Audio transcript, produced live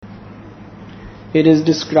it is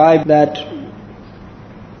described that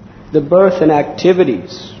the birth and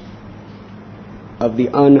activities of the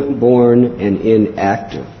unborn and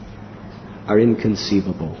inactive are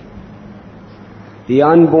inconceivable. The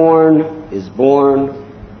unborn is born,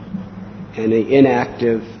 and the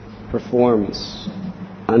inactive performs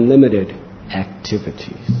unlimited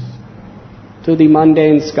activities. To the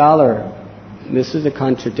mundane scholar, this is a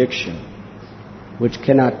contradiction which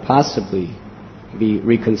cannot possibly be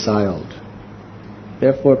reconciled.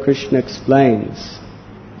 Therefore, Krishna explains,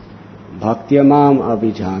 Bhaktyamam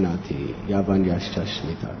abhijanati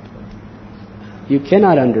yavanyashtasmitatva. You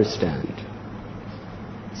cannot understand.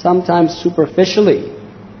 Sometimes superficially,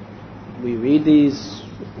 we read these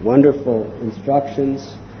wonderful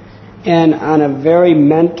instructions, and on a very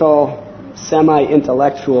mental,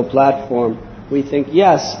 semi-intellectual platform, we think,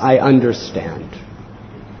 yes, I understand.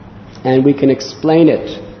 And we can explain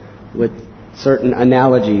it with certain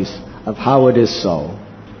analogies of how it is so.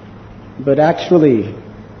 But actually,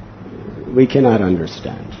 we cannot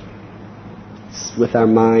understand with our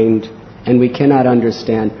mind, and we cannot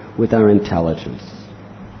understand with our intelligence.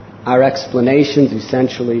 Our explanations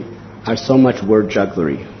essentially are so much word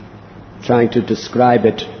jugglery, trying to describe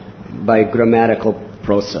it by grammatical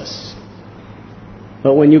process.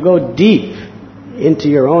 But when you go deep into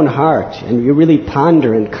your own heart and you really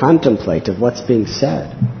ponder and contemplate of what's being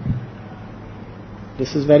said,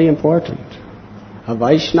 this is very important. A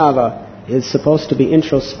Vaishnava is supposed to be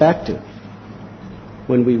introspective.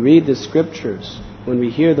 When we read the scriptures, when we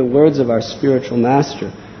hear the words of our spiritual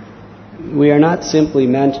master, we are not simply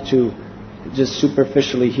meant to just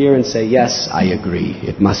superficially hear and say, yes, I agree,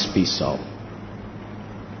 it must be so.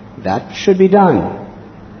 That should be done.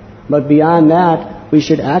 But beyond that, we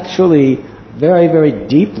should actually very, very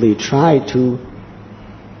deeply try to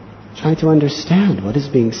understand what is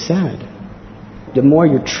being said. The more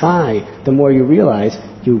you try, the more you realize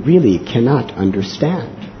you really cannot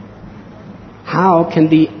understand. How can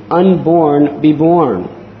the unborn be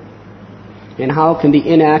born? And how can the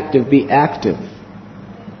inactive be active?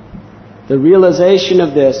 The realization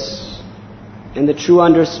of this and the true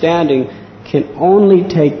understanding can only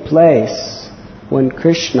take place when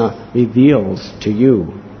Krishna reveals to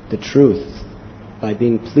you the truth by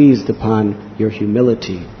being pleased upon your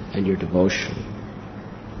humility and your devotion.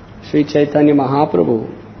 Sri Chaitanya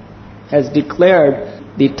Mahaprabhu has declared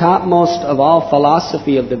the topmost of all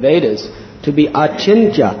philosophy of the Vedas to be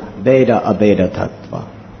Achintya Veda Abeda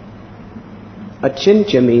Tattva.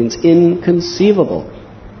 Achintya means inconceivable.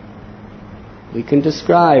 We can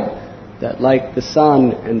describe that like the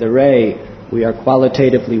sun and the ray, we are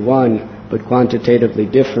qualitatively one, but quantitatively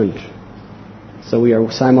different. So we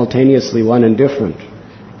are simultaneously one and different.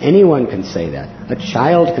 Anyone can say that. A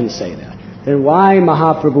child can say that. Then why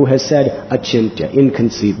Mahaprabhu has said Achintya,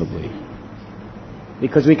 inconceivably?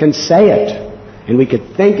 Because we can say it, and we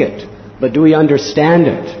could think it, but do we understand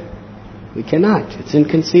it? We cannot. It's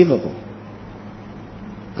inconceivable.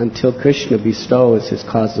 Until Krishna bestows His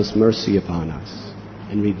causeless mercy upon us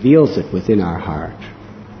and reveals it within our heart.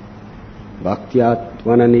 Bhaktyat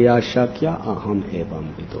vananiya shakya aham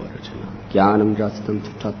evam vidorachana jnanam rastam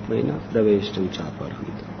tatvena praveshtam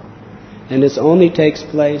chaparamita. And this only takes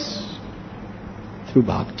place through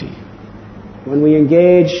bhakti. When we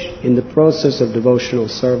engage in the process of devotional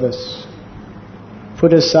service,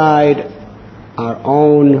 put aside our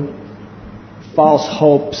own false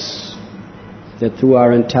hopes that through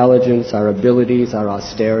our intelligence, our abilities, our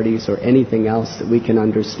austerities, or anything else that we can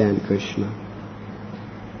understand Krishna,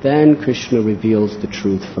 then Krishna reveals the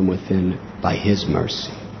truth from within by His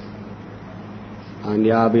mercy.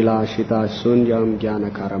 Anyabhilashita sunyam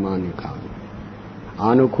jnana karamanyukam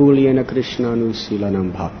anukulyena Krishna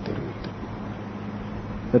anusilanam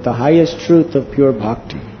bhaktiruta. That the highest truth of pure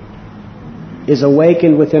bhakti is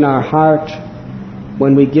awakened within our heart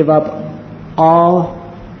when we give up all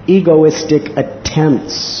egoistic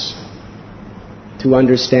attempts to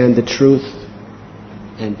understand the truth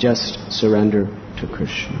and just surrender to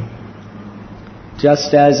Krishna.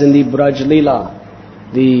 Just as in the Braj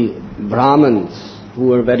Leela, the Brahmins, who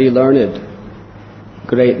were very learned,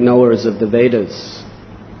 great knowers of the Vedas,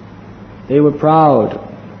 they were proud.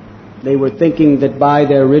 They were thinking that by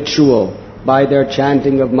their ritual, by their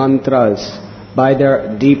chanting of mantras, by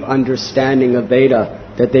their deep understanding of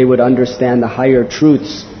Veda, that they would understand the higher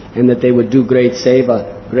truths and that they would do great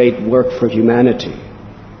seva, great work for humanity.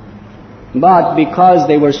 But because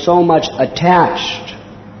they were so much attached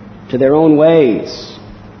to their own ways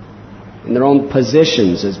and their own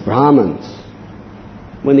positions as Brahmins,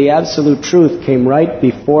 when the absolute truth came right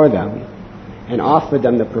before them and offered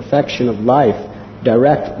them the perfection of life,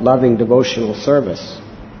 direct, loving, devotional service,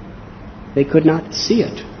 They could not see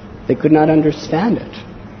it. They could not understand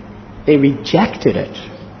it. They rejected it.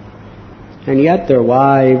 And yet their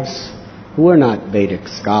wives, who were not Vedic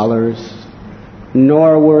scholars,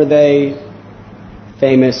 nor were they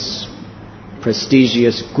famous,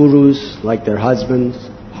 prestigious gurus like their husbands,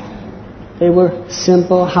 they were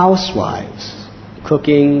simple housewives,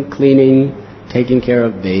 cooking, cleaning, taking care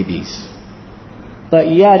of babies. But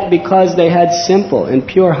yet, because they had simple and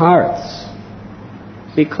pure hearts,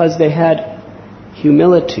 because they had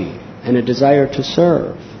humility and a desire to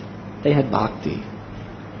serve, they had bhakti.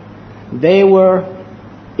 They were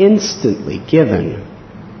instantly given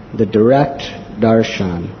the direct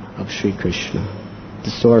darshan of Sri Krishna,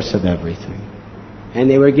 the source of everything. And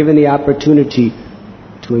they were given the opportunity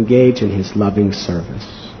to engage in His loving service,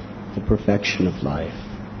 the perfection of life.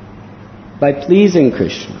 By pleasing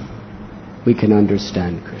Krishna, we can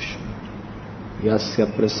understand Krishna.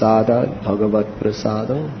 Yasya prasada bhagavat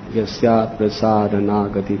prasado, yasya prasada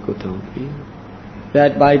nagati kutopi.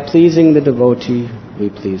 That by pleasing the devotee, we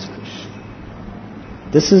please Krishna.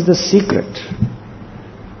 This is the secret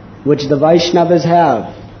which the Vaishnavas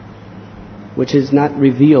have, which is not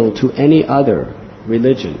revealed to any other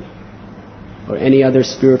religion or any other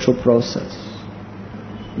spiritual process.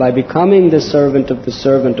 By becoming the servant of the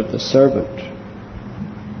servant of the servant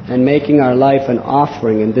and making our life an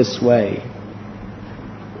offering in this way,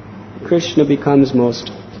 Krishna becomes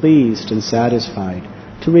most pleased and satisfied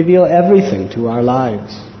to reveal everything to our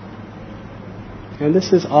lives. And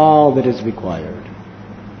this is all that is required.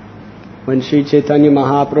 When Sri Chaitanya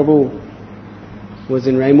Mahaprabhu was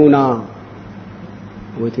in Ramuna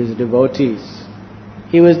with his devotees,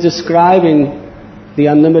 he was describing the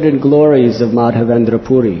unlimited glories of Madhavendra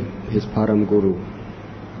Puri, his Param Guru.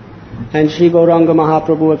 And Sri Gauranga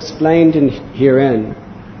Mahaprabhu explained herein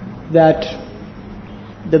that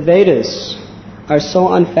the Vedas are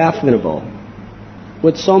so unfathomable,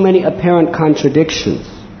 with so many apparent contradictions,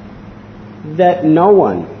 that no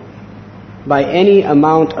one, by any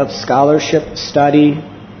amount of scholarship, study,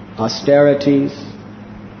 austerities,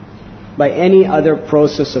 by any other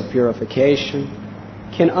process of purification,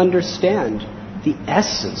 can understand the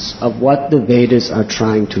essence of what the Vedas are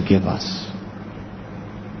trying to give us.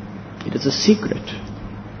 It is a secret.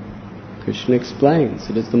 Krishna explains,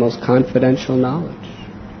 it is the most confidential knowledge.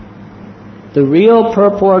 The real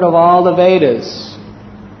purport of all the Vedas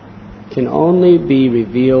can only be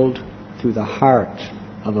revealed through the heart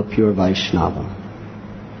of a pure Vaishnava.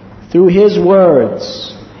 Through his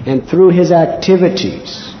words and through his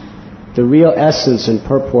activities, the real essence and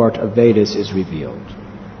purport of Vedas is revealed.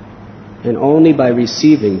 And only by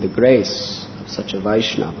receiving the grace of such a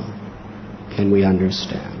Vaishnava can we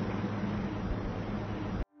understand.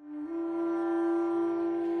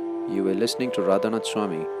 You were listening to Radhanath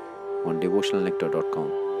Swami on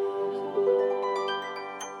devotionalnectar.com.